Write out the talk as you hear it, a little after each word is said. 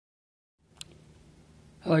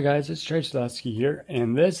Hello guys, it's Trace here,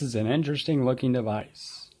 and this is an interesting looking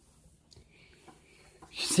device.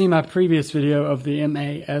 You see my previous video of the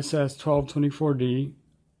MASS1224D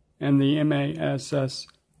and the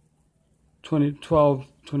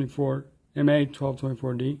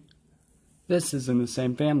MA1224D. This is in the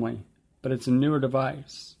same family, but it's a newer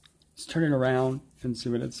device. Let's turn it around and see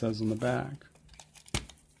what it says on the back.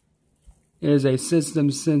 It is a system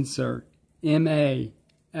sensor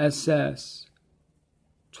MASS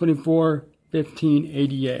 2415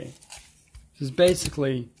 ADA. This is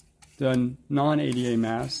basically the non-ADA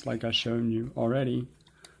mask, like I've shown you already,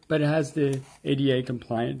 but it has the ADA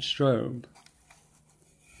compliant strobe.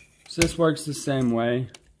 So this works the same way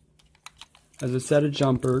as a set of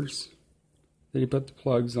jumpers that you put the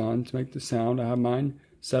plugs on to make the sound. I have mine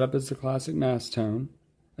set up as the classic mask tone,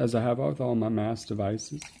 as I have with all my mask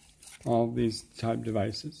devices, all these type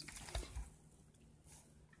devices.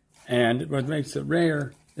 And what makes it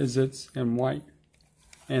rare is it's in white.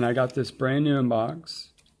 And I got this brand new in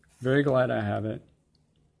box. Very glad I have it.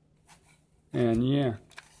 And yeah,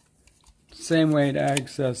 same way to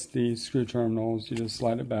access the screw terminals. You just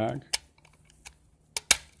slide it back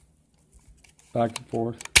and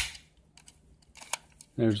forth.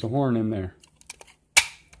 There's the horn in there.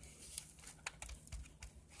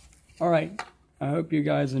 Alright, I hope you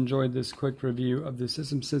guys enjoyed this quick review of the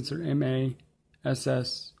System Sensor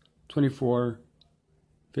MASS2415.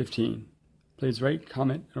 Please rate,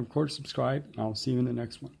 comment, and of course subscribe, and I'll see you in the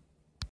next one.